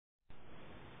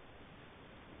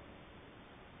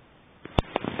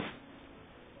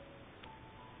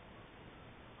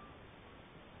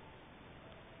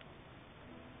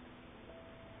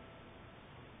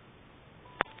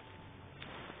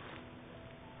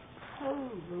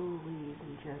Hello, ladies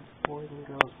and gents, boys and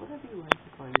girls, whatever you like to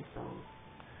call yourselves.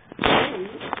 Today,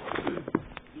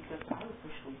 because I'm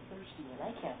officially thirsty and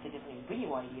I can't think of any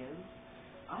video ideas,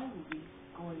 I will be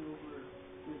going over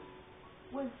this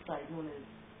website known as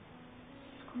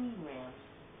ScreenRant's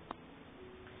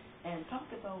and talk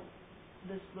about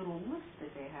this little list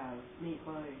that they have made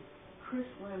by Chris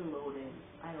Landload, and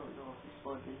I don't know if he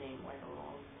spelled the name right or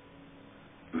wrong.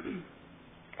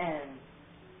 And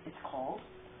it's called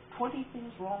 20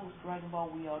 Things Wrong with Dragon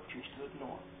Ball We All Choose to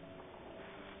Ignore.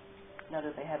 Now,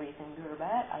 does they have anything good or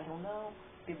bad? I don't know.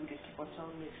 People just keep on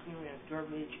telling me it's ScreenRant's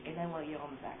garbage, and I want to get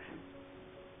on this action.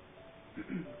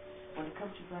 When it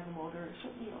comes to Dragon Ball, there is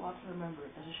certainly a lot to remember.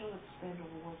 There's a show that spanned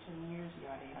over 10 years,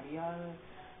 yada yada yada.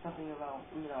 Something about,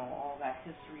 all that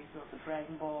history throughout the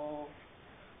Dragon Ball.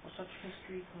 With such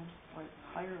history comes like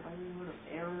higher likelihood of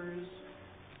errors.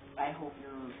 I hope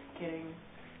you're kidding.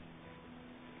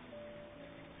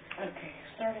 Okay,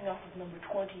 starting off with number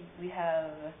 20, we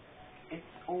have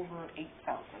it's over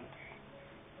 8,000.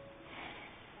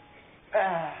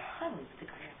 I don't think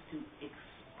I have to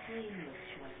explain this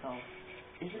to myself.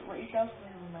 Is it 8,000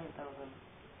 or 9,000?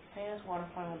 Fans want a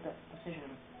final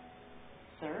decision.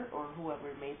 Sir, or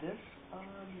whoever made this,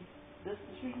 this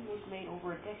decision was made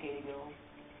over a decade ago.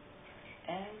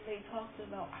 And they talked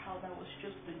about how that was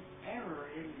just an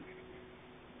error, and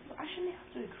I shouldn't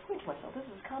have to explain to myself. This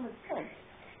is common sense.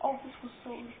 This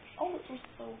was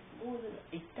so more than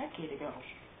a decade ago.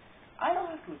 I don't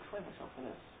have to explain myself for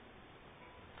this.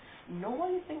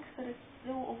 Nobody thinks that it's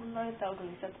still over 9,000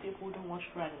 except people who don't watch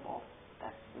Dragon Ball.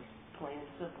 That's just plain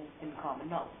and simple in common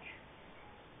knowledge.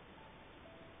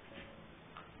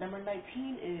 Number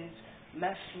 19 is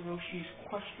Master Roshi's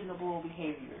questionable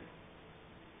behavior.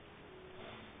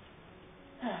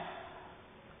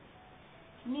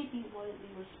 He may be a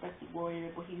widely respected warrior,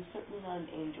 but he's certainly not an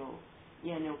angel.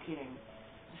 Yeah, no kidding.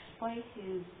 Despite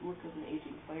his look as an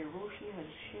aging player, Roshi has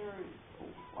shared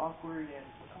awkward and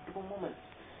uncomfortable moments.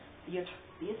 The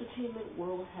entertainment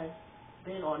world has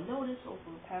been on notice over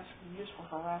the past few years for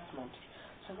harassment,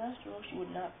 so Master Roshi would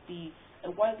not be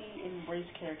a widely embraced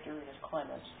character in his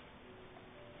climate.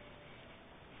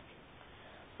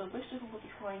 So basically what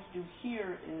they're trying to do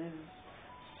here is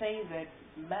say that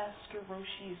Master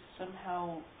Roshi is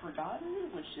somehow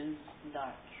forgotten, which is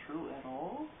not true at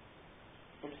all.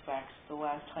 In fact, the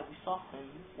last time we saw him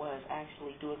was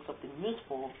actually doing something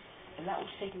useful, and that was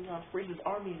taking on Frieza's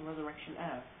army in Resurrection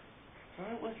F.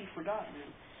 Nor was he forgotten,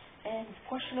 and his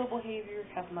questionable behavior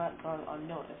has not gone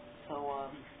unnoticed. So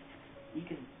you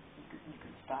can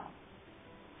stop.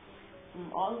 From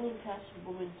all the fantastic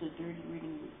women to dirty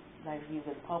reading magazines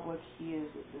in public, he is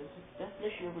the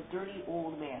definition of a dirty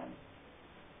old man.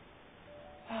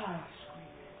 ScreenRants.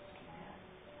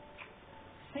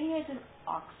 Say as an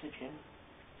oxygen.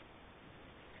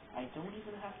 I don't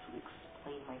even have to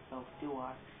explain myself, do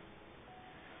I?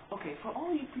 Okay, for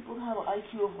all you people who have an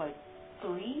IQ of like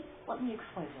 3, let me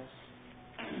explain this.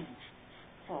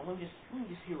 Hold on, let me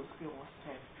just hear what Squirrel wants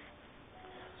to say.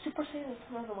 Super Saiyan is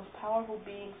one of the most powerful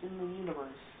beings in the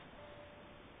universe.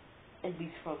 At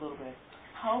least for a little bit.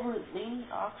 However, they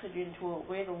need oxygen to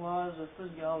obey the laws of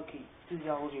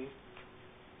physiology.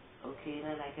 Okay,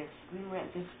 then I guess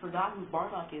ScreenRant just forgot who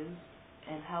Bardock is,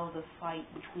 and how the fight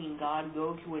between God,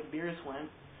 Goku, and Beerus went.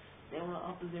 They were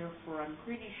up there for, I'm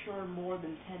pretty sure, more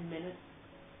than 10 minutes.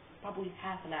 Probably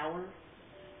half an hour.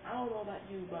 I don't know about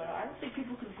you, but I don't think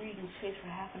people can breathe in space for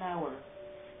half an hour.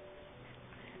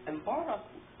 And Bardock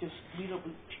just beat up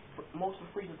with most of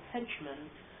Frieza's henchmen.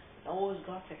 It always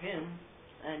got to him.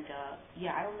 And,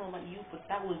 I don't know about you, but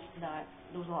there was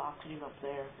no oxygen up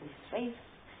there in space.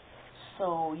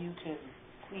 So you can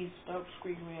please stop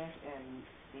ScreenRant and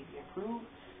maybe improve.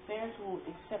 Fans will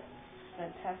accept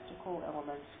fantastical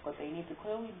elements, but they need to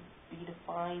clearly be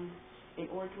defined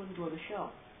in order to enjoy the show.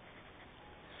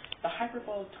 The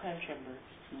hyperbolic time chamber.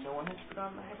 No one has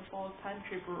forgotten the hyperbolic time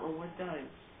chamber or what it does.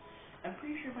 I'm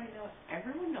pretty sure by now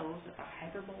everyone knows that the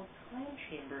hyperbolic time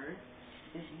chamber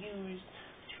is used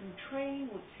to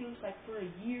train what seems like for a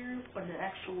year, but an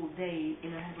actual day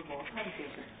in a hyperbolic time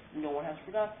chamber. No one has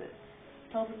forgot this.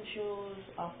 Television shows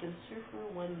often suffer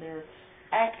when their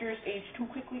actors age too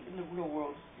quickly in the real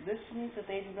world. This means that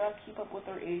they do not keep up with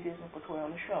their ages and portray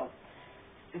on the show.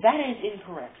 That is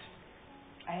incorrect.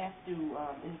 I have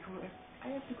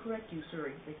to correct you,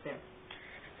 sir, right there.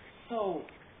 So,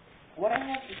 what I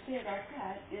have to say about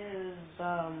that is,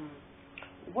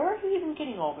 where are you even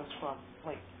getting all this from?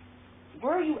 Like,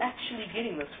 where are you actually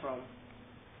getting this from?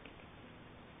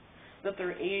 That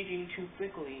they're aging too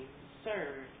quickly,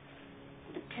 sir.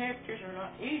 The characters are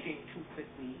not aging too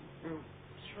quickly. Or,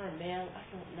 sure, man, I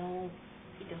don't know.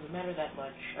 It doesn't doesn't matter that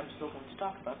much. I'm still going to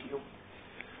talk about you.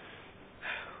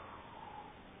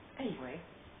 Anyway,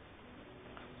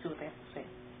 see what they have to say.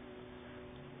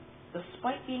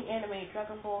 Despite being anime,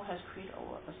 Dragon Ball has created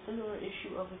a similar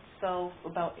issue of itself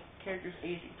about characters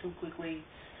aging too quickly.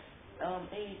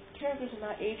 Characters do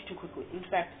not age too quickly. In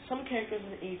fact, some characters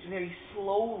age very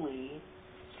slowly,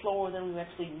 slower than we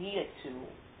actually need it to.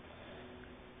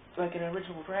 Like in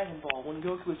original Dragon Ball, when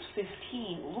Goku was 15,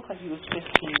 it looked like he was 15,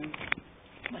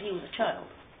 but he was a child.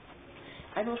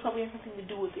 I know it's probably has nothing to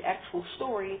do with the actual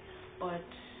story, but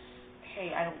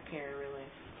hey, I don't care really.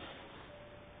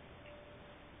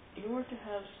 In order to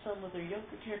have some of their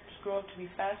younger characters grow up to be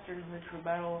faster in the literal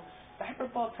battle, the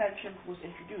Hyperball Time Shift was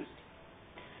introduced.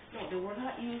 No, they were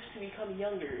not used to become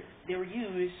younger. They were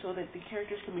used so that the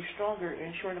characters can be stronger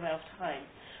in a short amount of time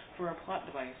for a plot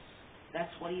device. That's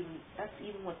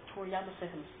even what Toriyama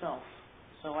said himself,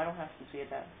 so I don't have to say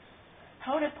that.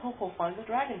 How did Popo find the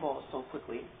Dragon Balls so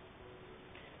quickly?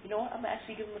 You know what, I'm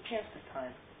actually giving him a chance this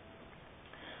time.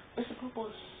 Mr. Popo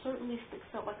certainly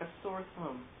sticks out like a sore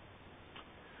thumb,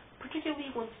 particularly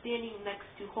when standing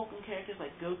next to hulking characters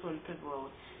like Goku and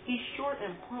Piccolo. He's short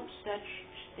and plump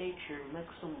stature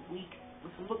makes him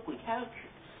look weak.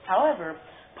 However,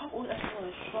 Popo is actually one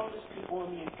of the strongest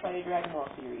people in the entire Dragon Ball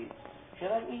series. Should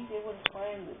that mean they would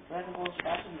find the Dragon Balls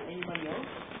faster than anybody else?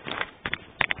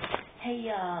 Hey,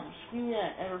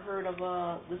 ScreenRants, ever heard of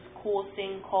this cool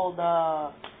thing called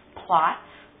plot?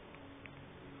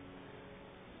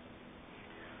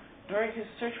 During his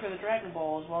search for the Dragon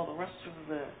Balls, while the rest of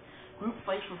the group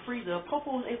fights for Frieza,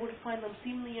 Popo was able to find them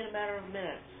seemingly in a matter of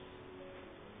minutes.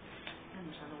 I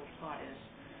understand what plot is.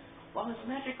 While his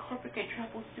magic carpet can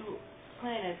travel through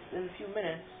planets in a few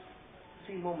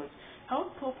moments, how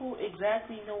did Popo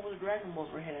exactly know where the Dragon Balls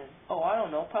were hidden? Oh, I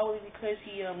don't know. Probably because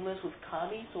he lives with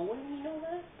Kami, so wouldn't he know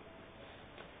that?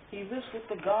 He lives with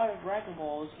the god of Dragon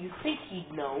Balls. You think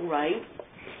he'd know, right?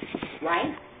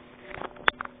 Right?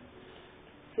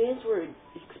 Fans were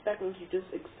expecting to just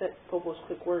accept Popo's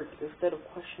quick work instead of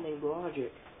questioning the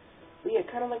logic. But yeah,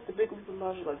 kind of like the big leap in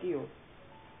logic like you.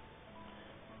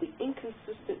 The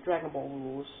inconsistent Dragon Ball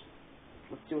rules.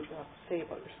 Let's see what you have to say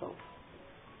about yourself.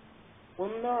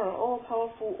 When there are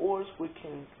all-powerful orbs which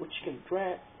can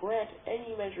grant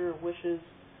any measure of wishes,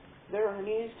 there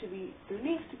needs to be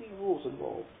rules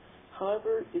involved.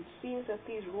 However, it seems that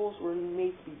these rules were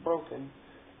made to be broken.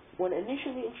 When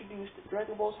initially introduced,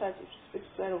 Dragon Balls had a fixed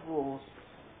set of rules,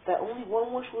 that only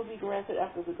one wish would be granted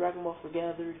after the Dragon Balls were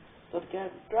gathered, that the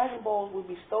Dragon Balls would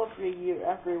be stalled for a year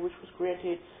after a wish was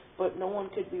granted, but no one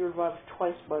could be revived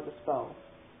twice by the spell.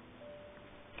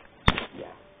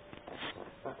 Yeah, that's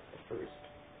not the first.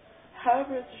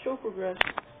 However, as the show progressed,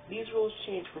 these rules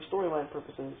changed for storyline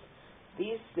purposes.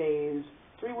 These days,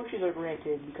 3 wishes are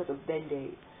granted because of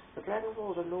Dende. The Dragon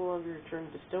Balls are no longer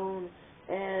turned to stone,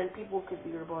 and people could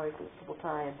be revived multiple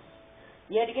times.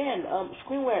 Yet again,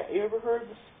 ScreenRants, you ever heard of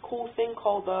this cool thing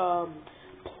called,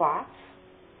 plots?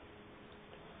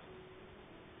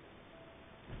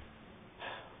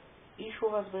 Each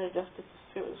rule has been adjusted to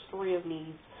fit the story of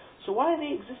needs. So why do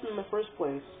they exist in the first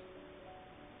place?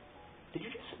 Did you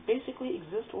just basically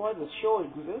exist while the show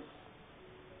exists?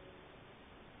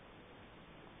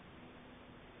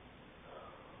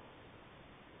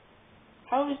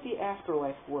 How does the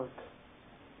afterlife work?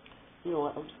 You know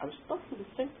what, I'm starting to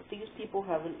think that these people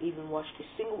haven't even watched a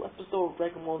single episode of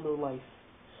Dragon Ball in their life.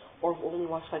 Or have only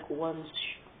watched like one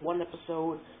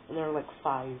episode and there are like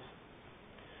 5.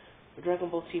 The Dragon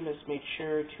Ball team has made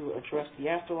sure to address the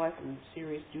afterlife in the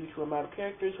series due to the amount of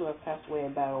characters who have passed away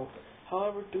in battle.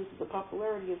 However, due to the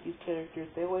popularity of these characters,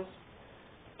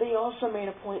 they also made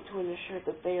a point to ensure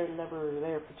that they are never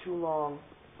there for too long.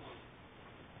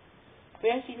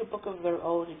 Fans need a book of their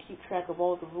own to keep track of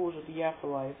all the rules of the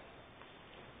afterlife,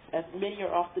 as many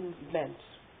are often bent.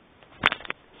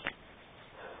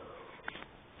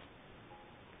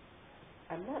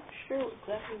 I'm not sure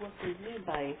exactly what they mean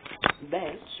by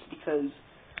bent, because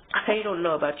I don't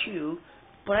know about you,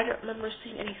 but I don't remember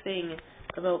seeing anything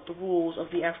about the rules of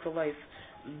the afterlife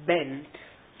bent.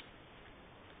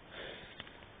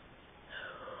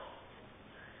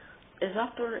 Is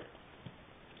after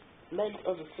meant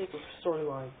of the sake of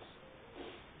storylines.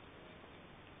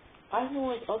 I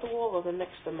know it's otherworld or the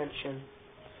next dimension,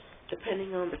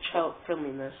 depending on the child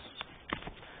friendliness.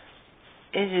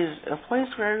 It is a place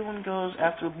where everyone goes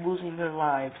after losing their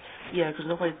lives. Yeah, because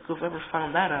nobody could have ever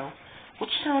found that out. Which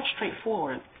sounds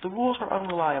straightforward. The rules are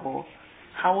unreliable.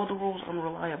 How are the rules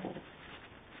unreliable?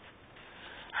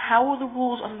 How are the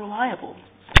rules unreliable?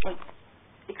 Like,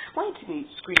 explain to me,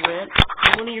 ScreenRants,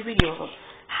 in one of your videos.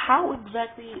 How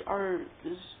exactly are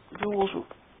the rules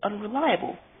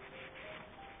unreliable?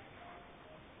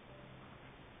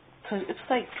 Because it's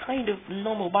like kind of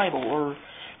normal Bible or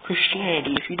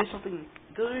Christianity. If you did something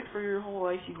good for your whole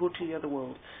life, you go to the other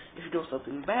world. If you do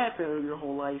something bad for your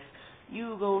whole life,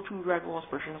 you go to Dragon Ball's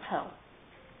version of hell.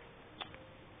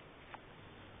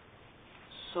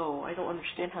 So I don't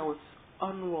understand how it's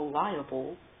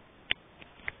unreliable.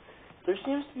 There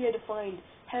seems to be a defined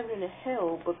heaven and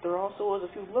hell, but there also is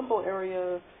a few limbo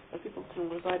area that people can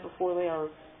reside before they are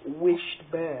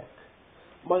wished back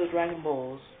by the Dragon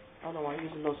Balls. I don't know why I'm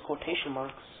using those quotation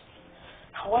marks.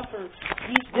 However,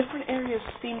 these different areas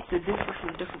seem to differ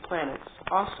from different planets.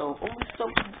 Also, only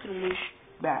some people can wish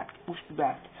back.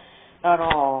 Not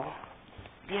all.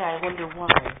 Yeah, I wonder why.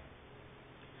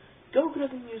 Goku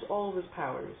doesn't use all of his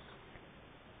powers.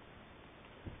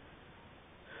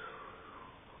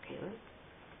 Okay, let's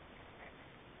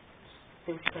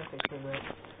think something like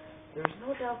that. There's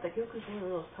no doubt that Goku is one of the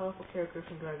most powerful characters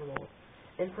in Dragon Ball,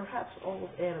 and perhaps all of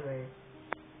anime.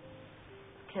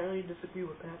 Can't really disagree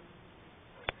with that.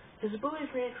 His abilities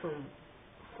range from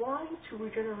flying to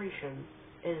regeneration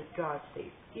and God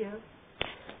state, yeah,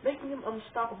 making him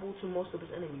unstoppable to most of his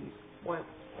enemies. Why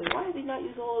did he not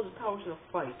use all of his powers in a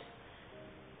fight?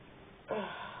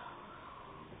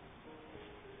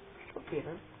 Okay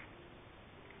then.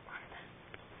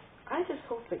 I just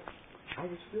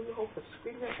really hope that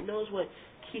ScreenRants knows what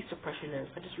key suppression is.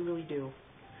 I just really do.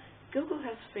 Goku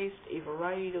has faced a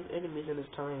variety of enemies in his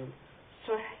time,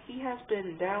 so he has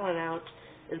been down and out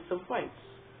in some fights.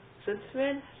 Since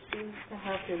then, seems to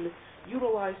have him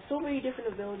utilize so many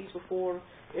different abilities before,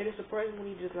 it is surprising when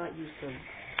he does not use them.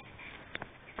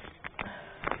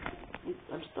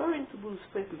 I'm starting to lose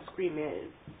faith in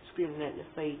ScreenRant if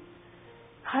they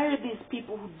hire these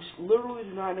people who just literally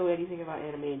do not know anything about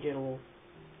anime in general.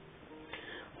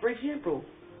 For example,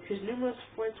 his numerous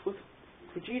fights with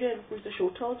Vegeta and Frieza show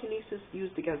telekinesis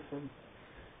used against him.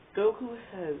 Goku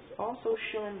has also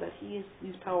shown that he has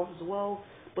these powers as well,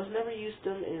 but has never used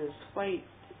them in his fight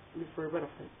for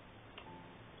benefit.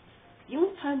 The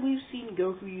only time we've seen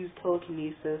Goku use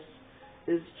telekinesis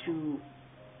is to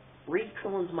read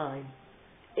Krillin's mind,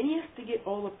 and he has to get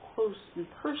all up close and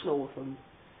personal with him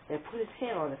and put his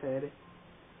hand on his head.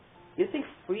 You think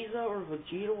Frieza or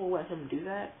Vegeta will let him do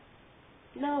that?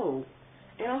 No.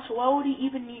 And also, why would he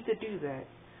even need to do that?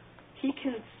 He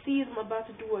can see them about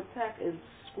to do an attack and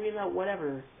scream out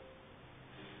whatever.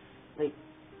 Like,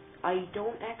 I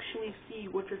don't actually see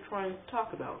what you're trying to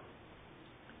talk about.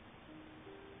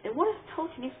 And what does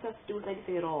telekinesis have to do with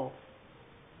anything at all?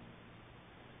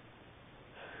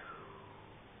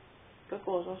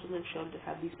 Goku has also been shown to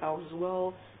have these powers as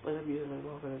well, but they're using them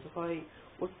often as a fight.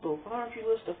 With the laundry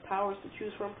list of powers to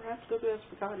choose from, perhaps Goku has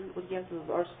forgotten what he has in his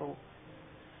arsenal.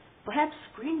 Perhaps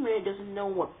ScreenRant doesn't know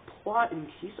what plot and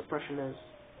key suppression is.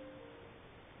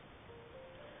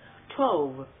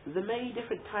 12. The many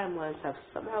different timelines have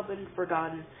somehow been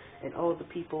forgotten, and all of the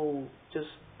people just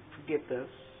forget this.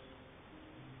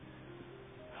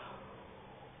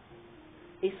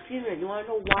 Hey ScreenRant, you wanna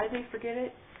know why they forget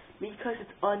it? Because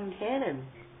it's uncanon.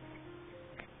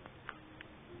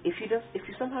 If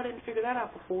you somehow didn't figure that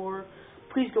out before,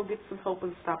 please go get some help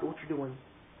and stop what you're doing.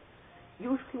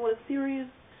 Usually when a series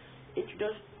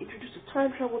introduces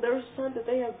time travel, there is some that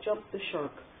they have jumped the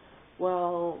shark.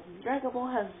 Well, Dragon Ball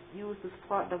has used this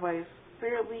plot device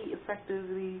fairly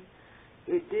effectively.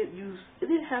 It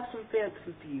did have some fans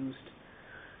confused.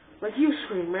 Like you,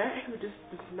 ScreenRant, who just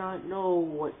does not know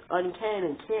what uncanon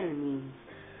and canon means.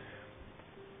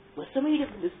 With so many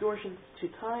different distortions to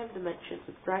time dimensions,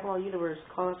 the Dragon Ball universe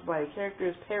caused by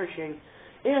characters perishing,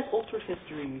 it has altered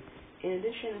history. In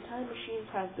addition, time machines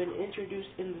have been introduced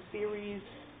in the series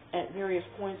at various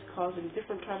points, causing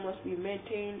different timelines to be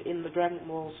maintained in the Dragon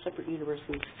Ball separate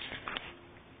universes.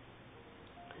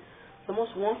 The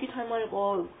most wonky timeline of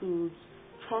all includes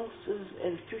Trunks'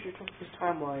 and Future Trunks'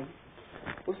 timeline.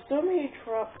 With so many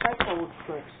time travel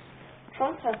tricks,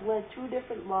 Trunks has led two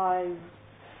different lives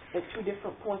at two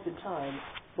different points in time.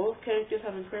 Both characters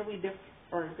are incredibly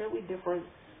different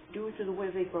due to the way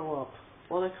they grow up.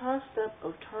 While the concept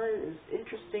of time is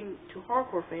interesting to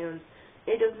hardcore fans,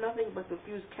 it does nothing but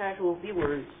confuse casual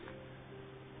viewers.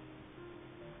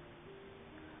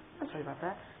 I'm sorry about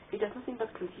that. It does nothing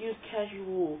but confuse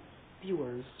casual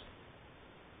viewers.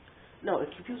 No, it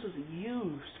confuses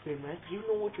you, ScreenRants, because you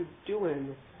know what you're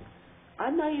doing.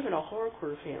 I'm not even a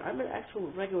hardcore fan. I'm an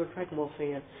actual regular Dragon Ball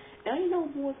fan, and I know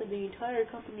more than the entire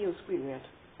company of ScreenRants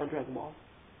on Dragon Ball.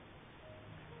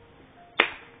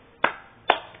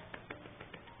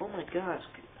 Oh my gosh.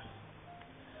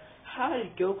 How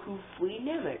did Goku flee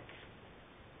Namek?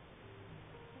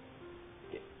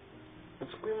 Did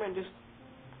ScreenRants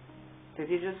did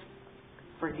he just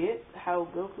forget how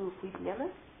Goku fleed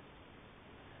Namek?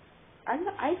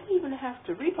 I didn't even have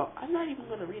to read. I'm not even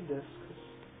gonna read this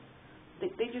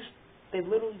because they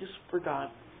literally just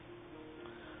forgot.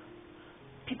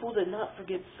 People did not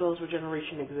forget cells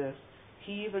regeneration exists.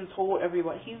 He even told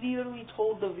everybody. He literally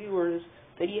told the viewers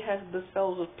that he has the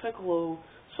cells of Piccolo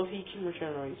so he can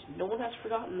regenerate. No one has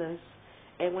forgotten this.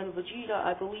 And when Vegeta,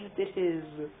 I believe, did his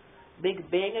Big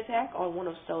Bang attack on one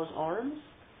of Cell's arms,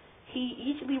 he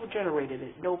easily regenerated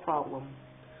it, no problem.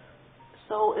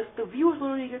 So if the viewers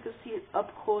literally get to see it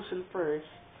up close and first,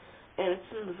 and it's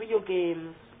in the video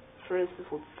games, for instance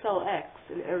with Cell X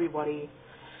and everybody,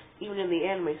 even in the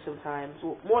anime sometimes,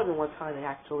 well, more than one time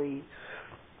actually,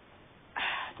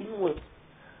 even with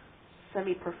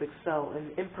semi-perfect Cell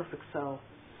and imperfect Cell,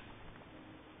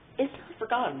 it's not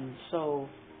forgotten, so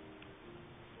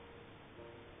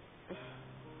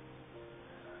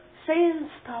Saiyans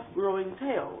stop growing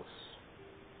tails.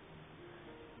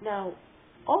 Now,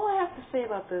 all I have to say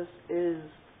about this is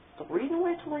the reason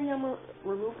why Toriyama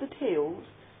removed the tails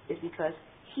is because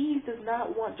he does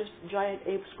not want just giant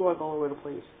apes growing all over the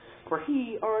place. For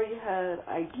he already had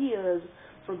ideas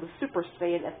for the Super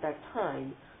Saiyan at that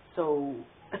time. So,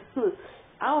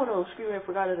 I don't know if ScreenRants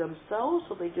forgot it themselves,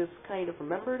 so they just kind of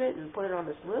remembered it and put it on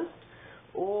this list,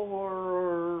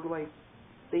 or like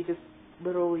they just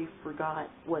literally forgot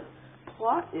what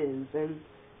plot is and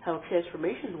how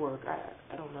transformations work.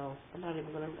 I don't know. I'm not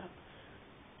even gonna.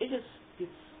 It's.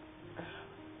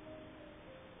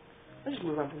 Let's just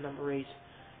move on to number 8.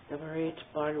 Number 8,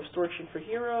 body restoration for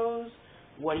heroes.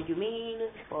 What do you mean?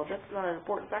 Well, that's not an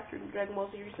important factor in the Dragon Ball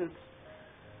series since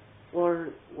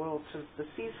the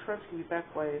Seas fronts can be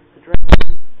backed by the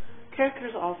Dragon.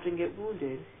 Characters often get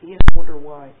wounded. You have to wonder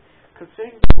why.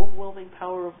 Considering the overwhelming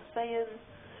power of the Saiyans,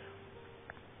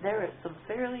 there are some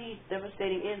fairly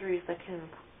devastating injuries that can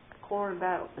occur in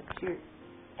battle.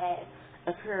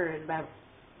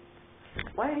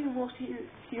 Why do most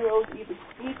heroes even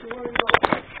need to worry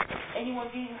about anyone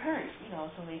getting hurt?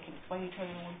 So they can fight each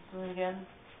other once and again.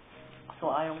 So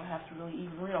I don't have to really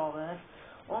even read all that.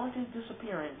 On to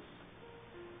disappearance.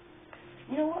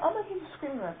 You know what? I'm gonna give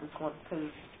ScreenRants this one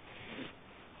because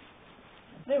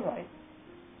they're right.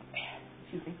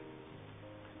 Excuse me.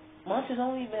 Munch has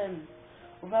only been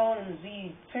around in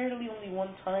Z fairly only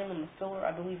one time in the filler,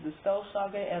 I believe the Cell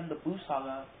Saga and the Buu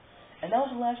Saga. And that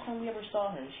was the last time we ever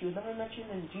saw her. She was never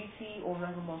mentioned in GT or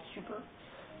Dragon Ball Super.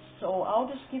 So I'll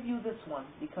just give you this one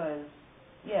because,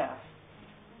 yeah,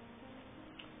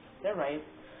 they're right.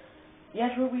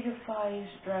 Yajirobe defies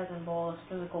Dragon Ball's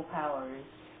physical powers.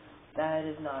 That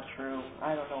is not true.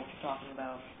 I don't know what you're talking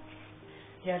about.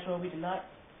 Yajirobe did not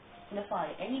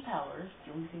defy any powers.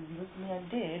 The only thing this man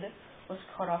did was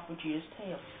cut off Vegeta's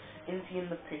tail. You can see in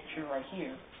the picture right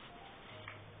here.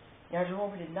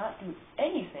 Yajirobe did not do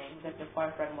anything that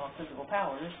defied Dragon Ball's physical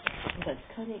powers, besides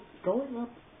going up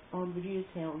on Vegeta's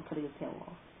tail and cutting his tail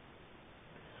off.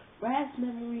 Rad's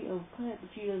memory of Planet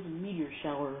Vegeta's meteor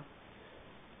shower.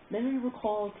 Memory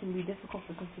recall can be difficult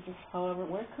for some people, however,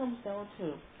 when it comes down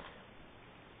to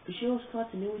the show's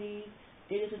continuity,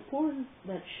 it is important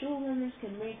that showrunners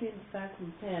can maintain the facts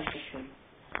from fan fiction.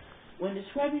 When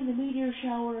describing the meteor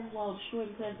shower while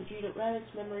destroying Planet Vegeta,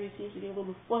 Raditz memory seems to be a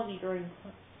little fuzzy during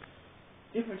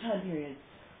different time periods.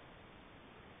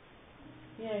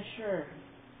 Yeah, sure.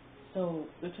 So,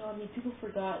 they're telling me people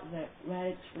forgot that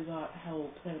Raditz forgot how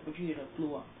Planet Vegeta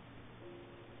blew up.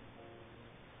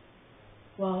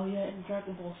 Well, yeah, in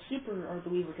Dragon Ball Super, or I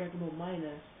believe, or Dragon Ball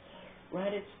Minus,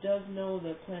 Raditz does know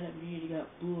that Planet Vegeta got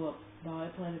blew up by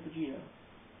Planet Vegeta.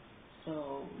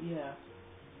 So, yeah.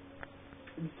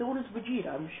 And so does Vegeta,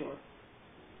 I'm sure.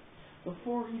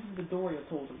 Before even Midoriya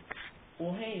told him,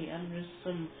 well, hey, I'm just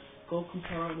some Goku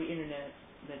power on the internet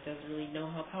that doesn't really know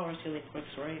how power scaling works,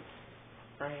 right?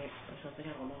 Right, or something,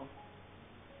 I don't know.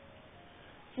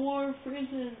 For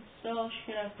reasons, Cell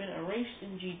should have been erased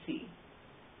in GT.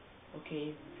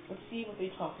 Okay, let's see what they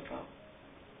talk about.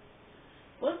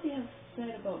 What they have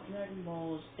said about Dragon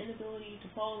Ball's inability to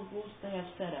follow the rules they have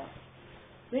set out.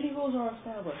 Many rules are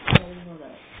established, I already know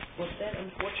that, but then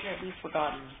unfortunately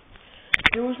forgotten.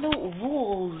 There was no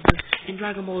rules in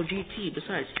Dragon Ball GT.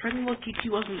 Besides, Dragon Ball GT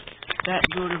wasn't that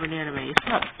good of an anime. It's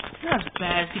not as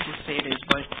bad as people say it is,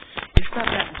 but it's not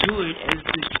that good as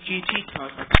the GT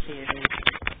cars like to say it is.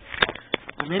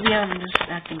 Well, maybe I'm just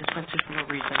acting defensive for no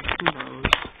reason. Who knows?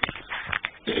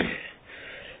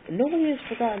 Nobody has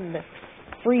forgotten that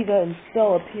Frieza and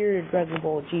Cell appeared in Dragon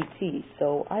Ball GT,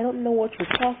 so I don't know what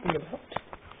you're talking about.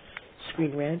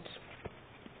 ScreenRants.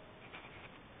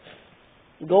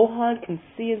 Gohan can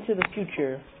see into the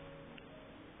future.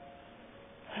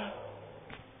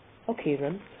 Okay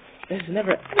then. It's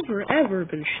never, ever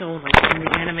been shown like in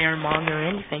the anime or manga or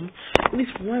anything. At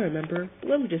least from what I remember.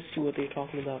 Let me just see what they're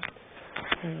talking about.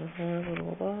 So there's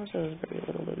very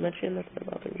little to mention. Nothing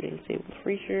about the reading stable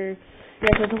creature.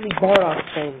 Yeah, so it's only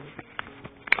Bardock's thing.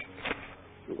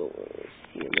 Let's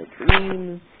see in the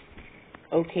dreams.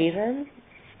 Okay then.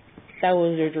 That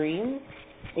was your dream.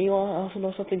 And you want to also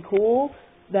know something cool?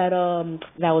 That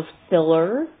was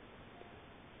filler.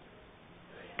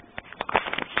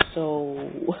 So,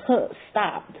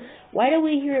 stop. Why did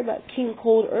we hear about King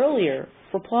Cold earlier?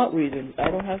 For plot reasons.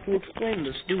 I don't have to explain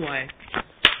this, do I?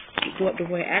 Do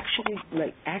I actually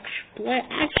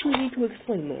need to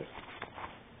explain this?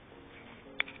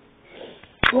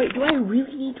 Wait, do I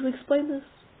really need to explain this?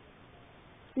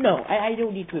 No, I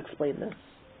don't need to explain this.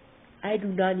 I do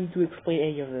not need to explain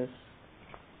any of this.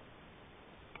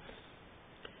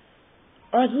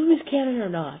 Are the movies canon or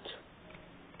not?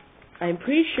 I'm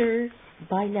pretty sure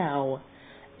by now,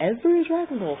 every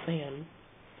Dragon Ball fan,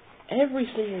 every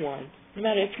single one, no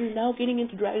matter if you're now getting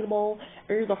into Dragon Ball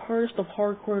or you're the hardest of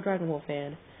hardcore Dragon Ball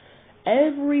fan,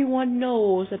 everyone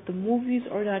knows that the movies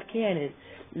are not canon,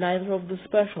 neither of the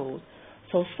specials.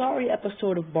 So sorry,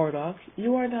 episode of Bardock,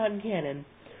 you are not in canon.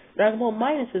 Dragon Ball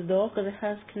Minus is though, because it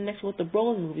has connection with the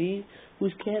Broly movie,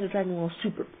 whose canon is Dragon Ball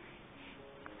Super,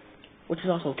 which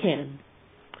is also canon.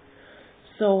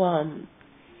 So,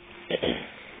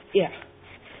 yeah.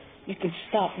 You can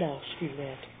stop now,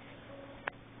 ScreenRant.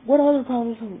 What other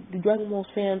problems do Dragon Ball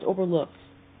fans overlook?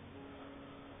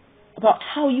 About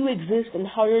how you exist and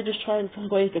how you're just trying to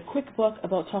make a quick buck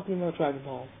about talking about Dragon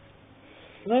Ball.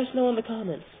 Let us know in the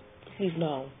comments. Please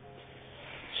know.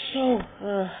 So,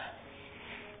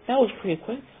 that was pretty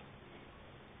quick.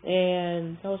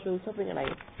 And that was really something, and I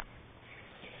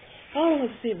don't know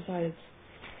what to say besides.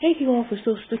 Thank you all for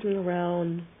still sticking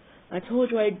around. I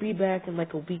told you I'd be back in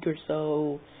like a week or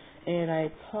so, and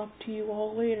I talk to you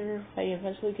all later. I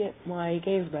eventually get my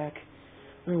games back,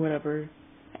 or whatever.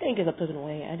 I didn't get them taken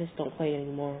away, I just don't play it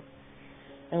anymore.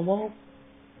 And well,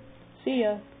 see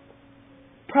ya.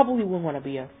 Probably won't want to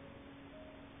be ya.